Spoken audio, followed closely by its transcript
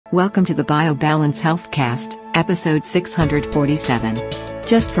Welcome to the BioBalance Healthcast, episode 647.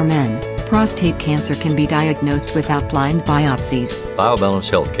 Just for men, prostate cancer can be diagnosed without blind biopsies.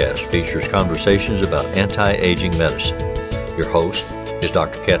 BioBalance Healthcast features conversations about anti-aging medicine. Your host is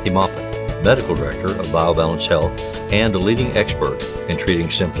Dr. Kathy Maupin, Medical Director of BioBalance Health and a leading expert in treating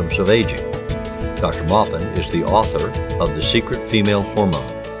symptoms of aging. Dr. Maupin is the author of The Secret Female Hormone,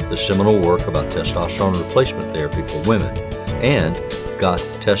 the seminal work about testosterone replacement therapy for women, and Got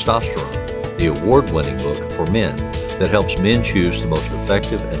Testosterone, the award-winning book for men that helps men choose the most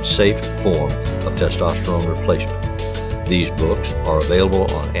effective and safe form of testosterone replacement. These books are available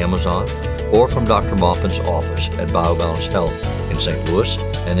on Amazon or from Dr. Maupin's office at BioBalance Health in St. Louis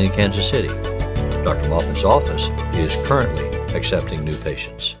and in Kansas City. Dr. Maupin's office is currently accepting new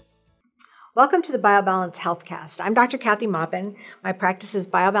patients. Welcome to the BioBalance Healthcast. I'm Dr. Kathy Maupin. My practice is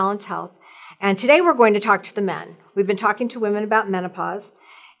BioBalance Health. And today we're going to talk to the men. We've been talking to women about menopause.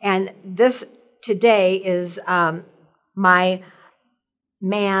 And this today is my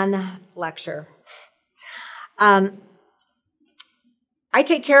man lecture. I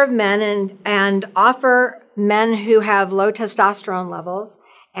take care of men and offer men who have low testosterone levels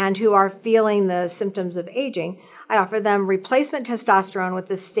and who are feeling the symptoms of aging. I offer them replacement testosterone with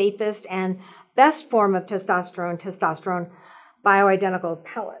the safest and best form of testosterone bioidentical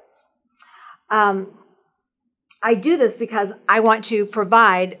pellets. I do this because I want to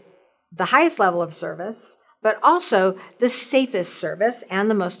provide the highest level of service, but also the safest service and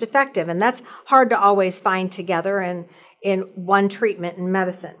the most effective. And that's hard to always find together in one treatment in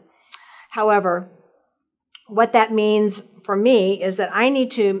medicine. However, what that means for me is that I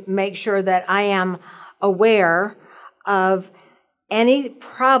need to make sure that I am aware of any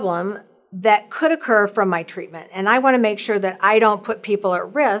problem that could occur from my treatment. And I want to make sure that I don't put people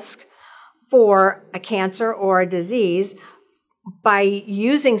at risk for a cancer or a disease by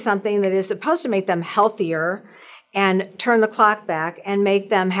using something that is supposed to make them healthier and turn the clock back and make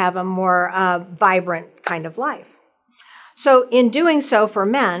them have a more vibrant kind of life. So in doing so for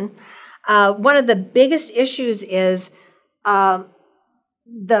men, one of the biggest issues is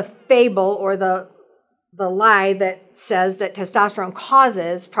the fable or the lie that says that testosterone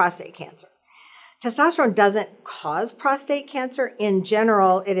causes prostate cancer. Testosterone doesn't cause prostate cancer. In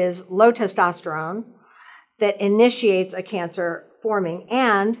general, it is low testosterone that initiates a cancer forming,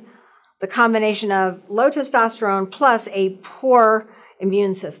 and the combination of low testosterone plus a poor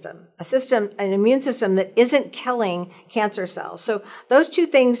immune system, an immune system that isn't killing cancer cells. So those two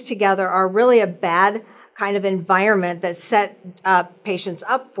things together are really a bad kind of environment that set patients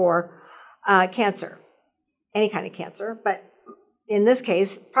up for cancer, any kind of cancer, but in this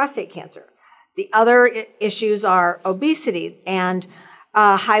case, prostate cancer. The other issues are obesity and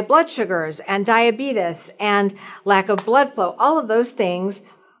high blood sugars and diabetes and lack of blood flow. All of those things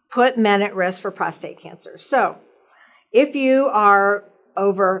put men at risk for prostate cancer. So if you are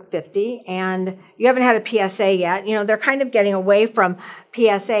over 50 and you haven't had a PSA yet, they're kind of getting away from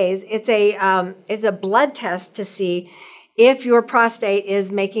PSAs. It's a blood test to see if your prostate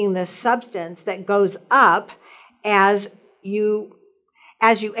is making this substance that goes up as you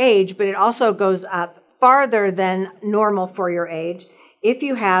age, but it also goes up farther than normal for your age if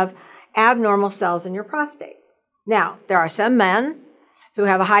you have abnormal cells in your prostate. Now, there are some men who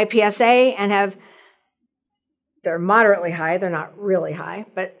have a high PSA and they're moderately high, they're not really high,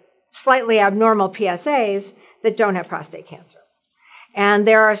 but slightly abnormal PSAs that don't have prostate cancer. And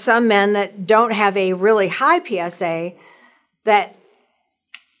there are some men that don't have a really high PSA that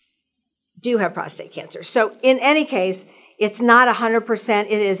do have prostate cancer. So in any case, it's not 100%,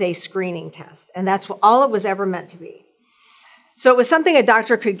 it is a screening test. And that's all it was ever meant to be. So it was something a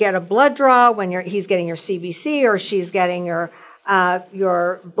doctor could get a blood draw when he's getting your CBC or she's getting your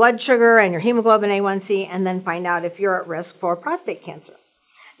blood sugar and your hemoglobin A1C and then find out if you're at risk for prostate cancer.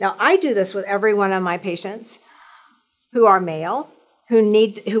 Now, I do this with every one of my patients who are male,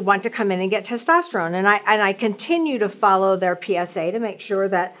 who want to come in and get testosterone. And I continue to follow their PSA to make sure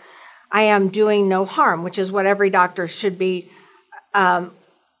that I am doing no harm, which is what every doctor should be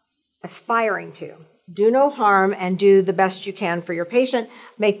aspiring to. Do no harm and do the best you can for your patient.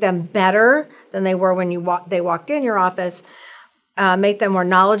 Make them better than they were when they walked in your office. Make them more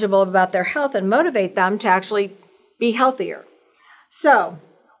knowledgeable about their health and motivate them to actually be healthier. So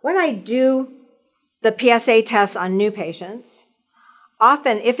when I do the PSA tests on new patients,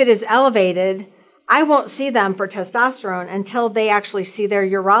 often if it is elevated, I won't see them for testosterone until they actually see their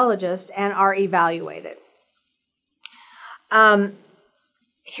urologist and are evaluated.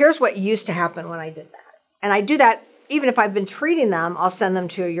 Here's what used to happen when I did that. And I do that even if I've been treating them, I'll send them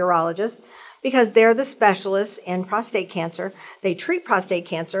to a urologist because they're the specialists in prostate cancer. They treat prostate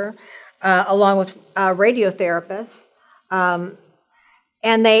cancer along with radiotherapists, and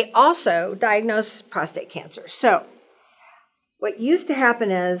they also diagnose prostate cancer. So what used to happen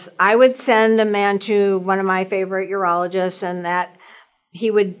is I would send a man to one of my favorite urologists, and that he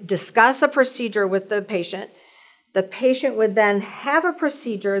would discuss a procedure with the patient. The patient would then have a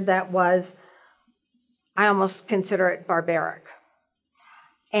procedure that was, I almost consider it barbaric.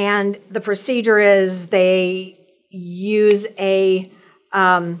 And the procedure is they use a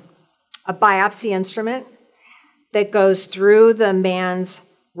biopsy instrument that goes through the man's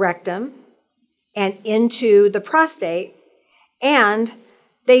rectum and into the prostate, and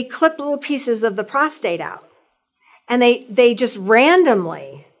they clip little pieces of the prostate out. And they just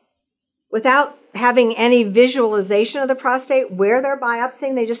randomly, without having any visualization of the prostate, where they're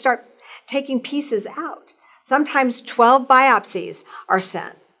biopsying, they just start taking pieces out. Sometimes 12 biopsies are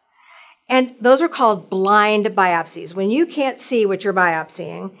sent. And those are called blind biopsies. When you can't see what you're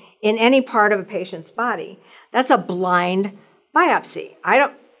biopsying in any part of a patient's body, that's a blind biopsy.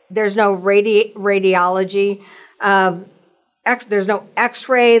 There's no radiology, there's no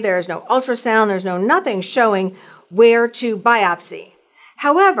x-ray, there's no ultrasound, there's no nothing showing where to biopsy.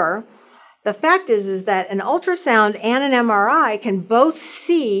 However, the fact is that an ultrasound and an MRI can both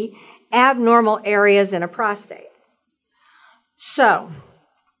see abnormal areas in a prostate. So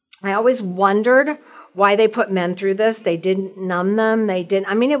I always wondered why they put men through this. They didn't numb them.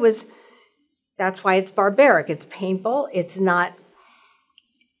 That's why it's barbaric. It's painful. It's not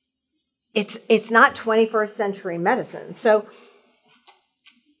 21st century medicine. So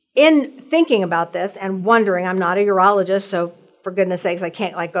in thinking about this and wondering, I'm not a urologist, so for goodness sakes, I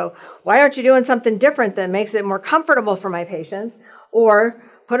can't go, why aren't you doing something different that makes it more comfortable for my patients, or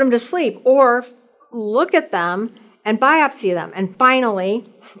put them to sleep, or look at them and biopsy them. And finally,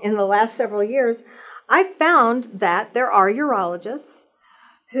 in the last several years, I found that there are urologists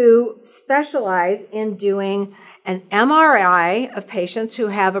who specialize in doing an MRI of patients who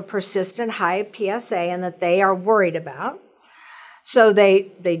have a persistent high PSA and that they are worried about. So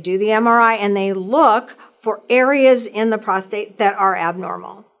they do the MRI and they look for areas in the prostate that are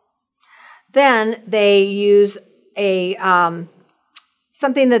abnormal. Then they use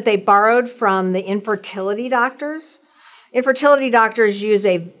something that they borrowed from the infertility doctors. Infertility doctors use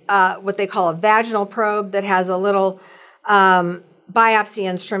what they call a vaginal probe that has a little biopsy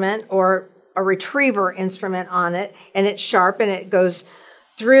instrument or a retriever instrument on it, and it's sharp and it goes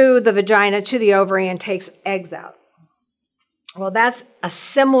through the vagina to the ovary and takes eggs out. Well, that's a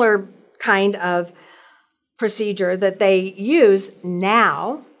similar kind of procedure that they use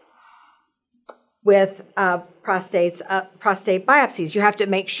now with prostate biopsies. You have to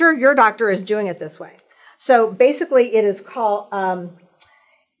make sure your doctor is doing it this way. So basically, it is called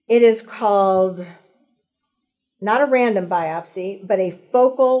not a random biopsy, but a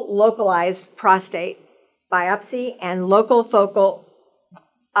focal localized prostate biopsy and local focal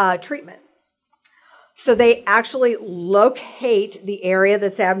treatment. So they actually locate the area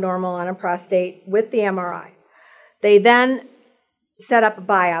that's abnormal on a prostate with the MRI. They then set up a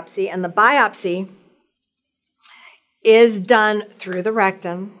biopsy, and the biopsy is done through the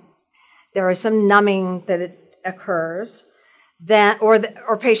rectum. There is some numbing that occurs,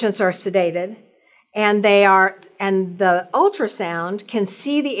 or patients are sedated, and the ultrasound can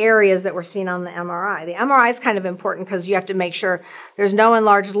see the areas that were seen on the MRI. The MRI is kind of important because you have to make sure there's no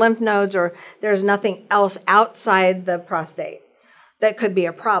enlarged lymph nodes or there's nothing else outside the prostate that could be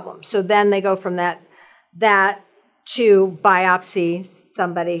a problem. So then they go from that to biopsy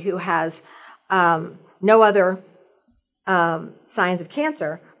somebody who has no other signs of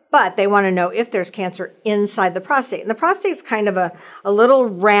cancer, but they want to know if there's cancer inside the prostate. And the prostate's kind of a little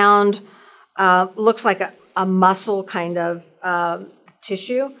round, looks like a muscle kind of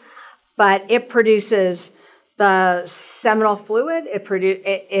tissue, but it produces the seminal fluid.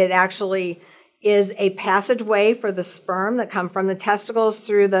 It actually is a passageway for the sperm that come from the testicles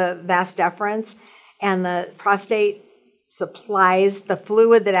through the vas deferens, and the prostate supplies the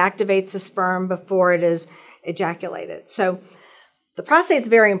fluid that activates the sperm before it is ejaculated. So the prostate is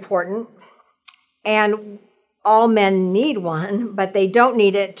very important, and all men need one, but they don't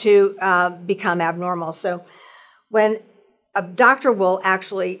need it to become abnormal. So when a doctor will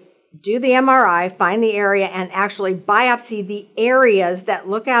actually do the MRI, find the area, and actually biopsy the areas that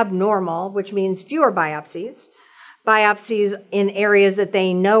look abnormal, which means fewer biopsies in areas that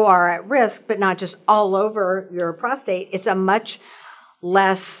they know are at risk, but not just all over your prostate, it's a much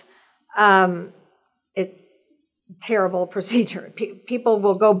less terrible procedure. People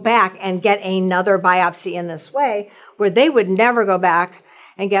will go back and get another biopsy in this way, where they would never go back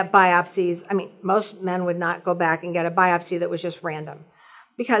and get biopsies. I mean, most men would not go back and get a biopsy that was just random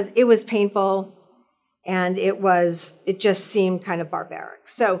because it was painful and it just seemed kind of barbaric.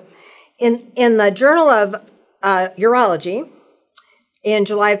 So in the Journal of Urology in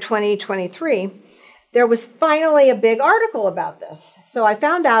July of 2023, there was finally a big article about this. So I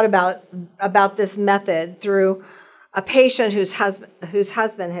found out about this method through a patient whose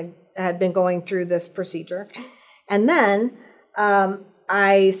husband had been going through this procedure. And then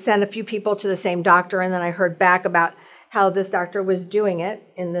I sent a few people to the same doctor, and then I heard back about how this doctor was doing it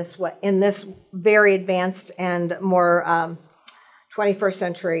in this way, in this very advanced and more 21st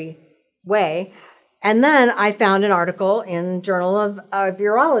century way. And then I found an article in Journal of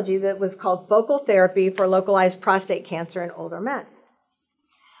Urology that was called Focal Therapy for Localized Prostate Cancer in Older Men.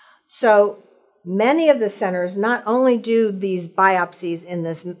 So many of the centers not only do these biopsies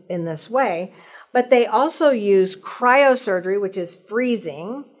in this way, but they also use cryosurgery, which is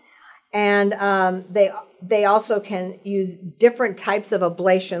freezing, and they also can use different types of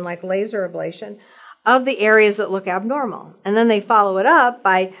ablation, like laser ablation, of the areas that look abnormal. And then they follow it up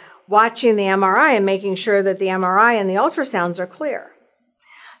by watching the MRI and making sure that the MRI and the ultrasounds are clear.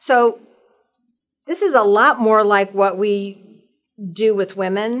 So this is a lot more like what we do with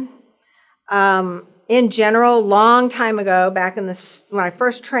women. In general, long time ago, back in when I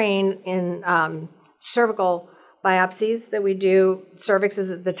first trained in cervical biopsies that we do, cervix is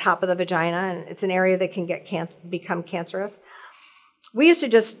at the top of the vagina, and it's an area that can become cancerous. We used to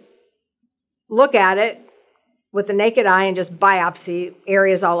just look at it with the naked eye and just biopsy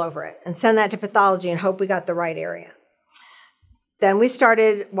areas all over it and send that to pathology and hope we got the right area. Then we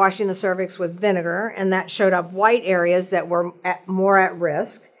started washing the cervix with vinegar, and that showed up white areas that were more at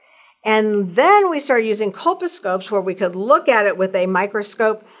risk. And then we started using colposcopes where we could look at it with a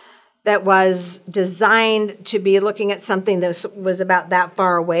microscope that was designed to be looking at something that was about that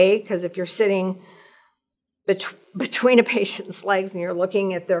far away, because if you're sitting between a patient's legs and you're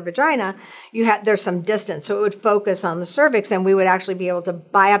looking at their vagina, there's some distance. So it would focus on the cervix, and we would actually be able to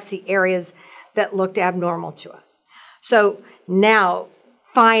biopsy areas that looked abnormal to us. So now,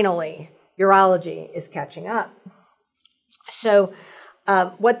 finally, urology is catching up. So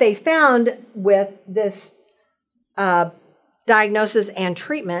what they found with this diagnosis and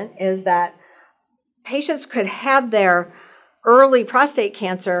treatment is that patients could have their early prostate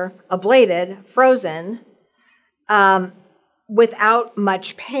cancer ablated, frozen, without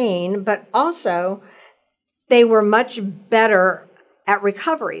much pain, but also they were much better at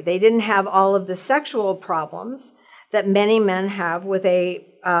recovery. They didn't have all of the sexual problems that many men have with a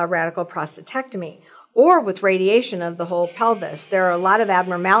radical prostatectomy or with radiation of the whole pelvis. There are a lot of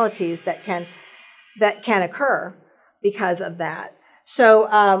abnormalities that can occur because of that.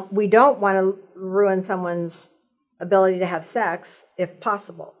 So we don't want to ruin someone's ability to have sex if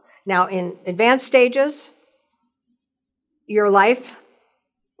possible. Now, in advanced stages, your life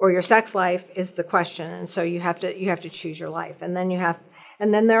or your sex life is the question, and so you have to choose your life. And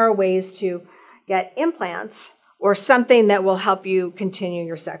then there are ways to get implants or something that will help you continue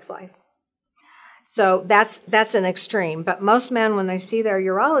your sex life. So that's an extreme. But most men, when they see their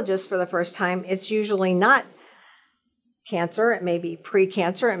urologist for the first time, it's usually not cancer. It may be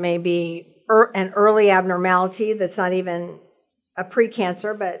precancer. It may be an early abnormality that's not even a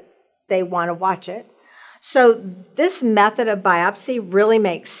precancer, but they want to watch it. So this method of biopsy really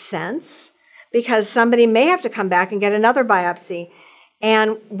makes sense because somebody may have to come back and get another biopsy.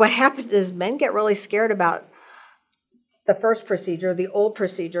 And what happens is men get really scared about the first procedure, the old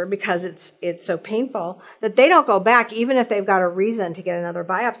procedure, because it's so painful that they don't go back even if they've got a reason to get another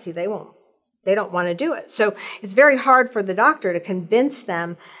biopsy. They don't want to do it. So it's very hard for the doctor to convince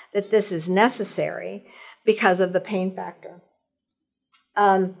them that this is necessary because of the pain factor.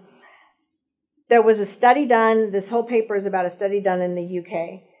 There was a study done, this whole paper is about a study done in the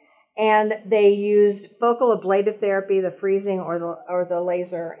UK, and they used focal ablative therapy, the freezing or the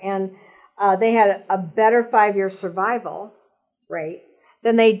laser, and they had a better 5-year survival rate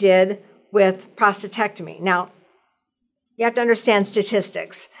than they did with prostatectomy. Now, you have to understand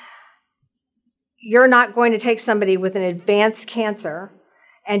statistics. You're not going to take somebody with an advanced cancer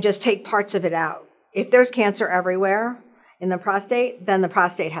and just take parts of it out. If there's cancer everywhere in the prostate, then the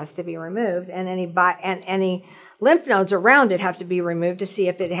prostate has to be removed, and any lymph nodes around it have to be removed to see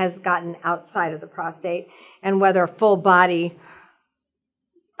if it has gotten outside of the prostate and whether full body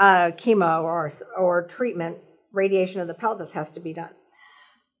chemo or treatment, radiation of the pelvis has to be done.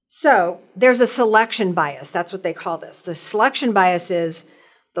 So there's a selection bias. That's what they call this. The selection bias is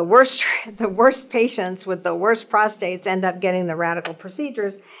the worst patients with the worst prostates end up getting the radical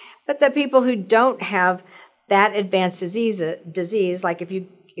procedures, but the people who don't have that advanced disease, like if you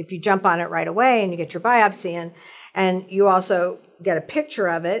jump on it right away and you get your biopsy and you also get a picture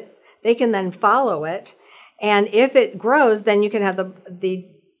of it, they can then follow it. And if it grows, then you can have the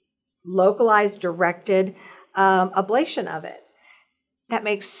localized directed ablation of it. That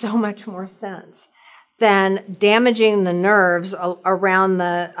makes so much more sense than damaging the nerves around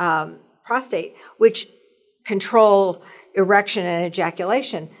the prostate, which control erection and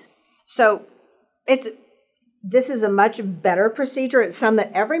ejaculation. So this is a much better procedure. It's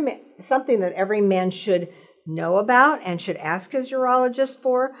something that every man should know about and should ask his urologist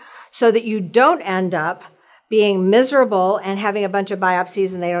for, so that you don't end up being miserable and having a bunch of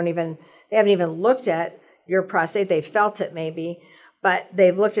biopsies and they haven't even looked at your prostate. They've felt it maybe, but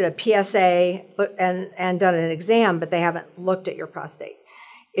they've looked at a PSA and done an exam, but they haven't looked at your prostate.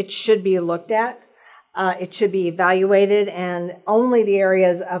 It should be looked at. It should be evaluated, and only the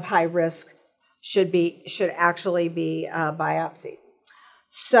areas of high risk should actually be biopsied.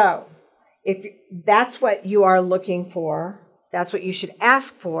 So if that's what you are looking for, that's what you should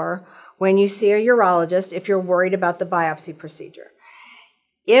ask for when you see a urologist if you're worried about the biopsy procedure.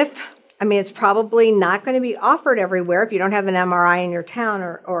 It's probably not going to be offered everywhere. If you don't have an MRI in your town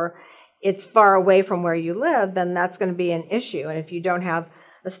or it's far away from where you live, then that's going to be an issue. And if you don't have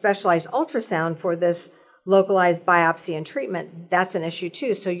a specialized ultrasound for this localized biopsy and treatment, that's an issue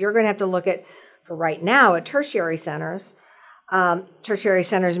too. So you're going to have to look at, for right now, at tertiary centers. Tertiary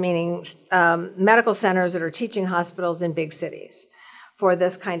centers meaning medical centers that are teaching hospitals in big cities for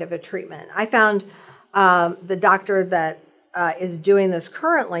this kind of a treatment. I found the doctor that is doing this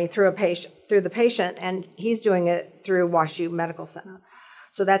currently through the patient, and he's doing it through WashU Medical Center.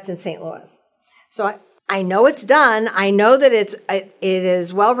 So that's in St. Louis. So I know it's done. I know that it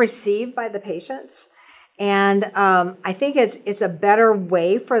is well received by the patients, and I think it's a better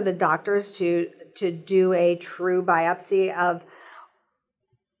way for the doctors to do a true biopsy of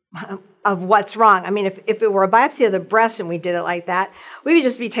what's wrong. If it were a biopsy of the breast and we did it like that, we would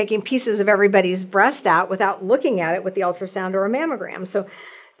just be taking pieces of everybody's breast out without looking at it with the ultrasound or a mammogram. So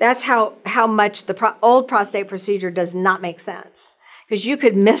that's how much the old prostate procedure does not make sense, because you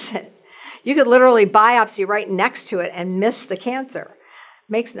could miss it. You could literally biopsy right next to it and miss the cancer.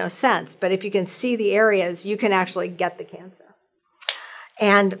 Makes no sense. But if you can see the areas, you can actually get the cancer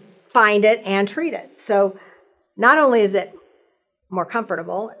and find it and treat it. So not only is it more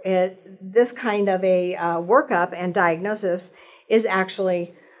comfortable, this kind of a workup and diagnosis is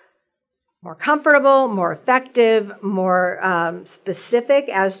actually more comfortable, more effective, more specific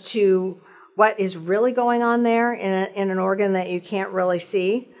as to what is really going on there in an organ that you can't really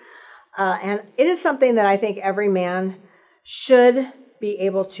see. And it is something that I think every man should be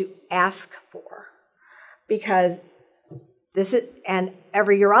able to ask for, because and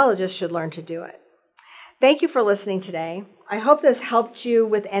every urologist should learn to do it. Thank you for listening today. I hope this helped you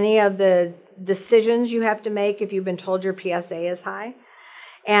with any of the decisions you have to make if you've been told your PSA is high.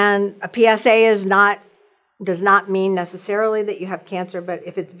 And a PSA does not mean necessarily that you have cancer, but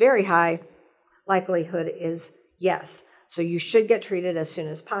if it's very high, likelihood is yes. So you should get treated as soon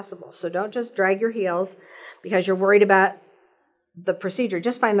as possible. So don't just drag your heels because you're worried about the procedure.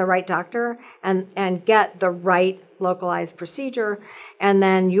 Just find the right doctor and get the right localized procedure, and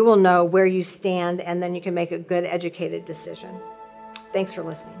then you will know where you stand, and then you can make a good, educated decision. Thanks for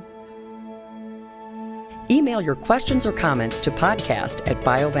listening. Email your questions or comments to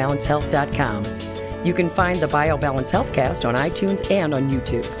podcast@biobalancehealth.com. You can find the BioBalance Healthcast on iTunes and on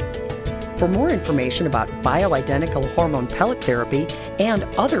YouTube. For more information about bioidentical hormone pellet therapy and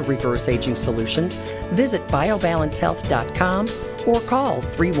other reverse aging solutions, visit biobalancehealth.com or call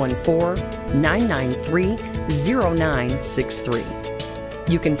 314-993-0963.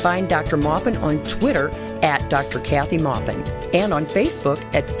 You can find Dr. Maupin on Twitter @Dr. Kathy Maupin and on Facebook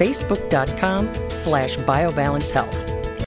at facebook.com/biobalancehealth.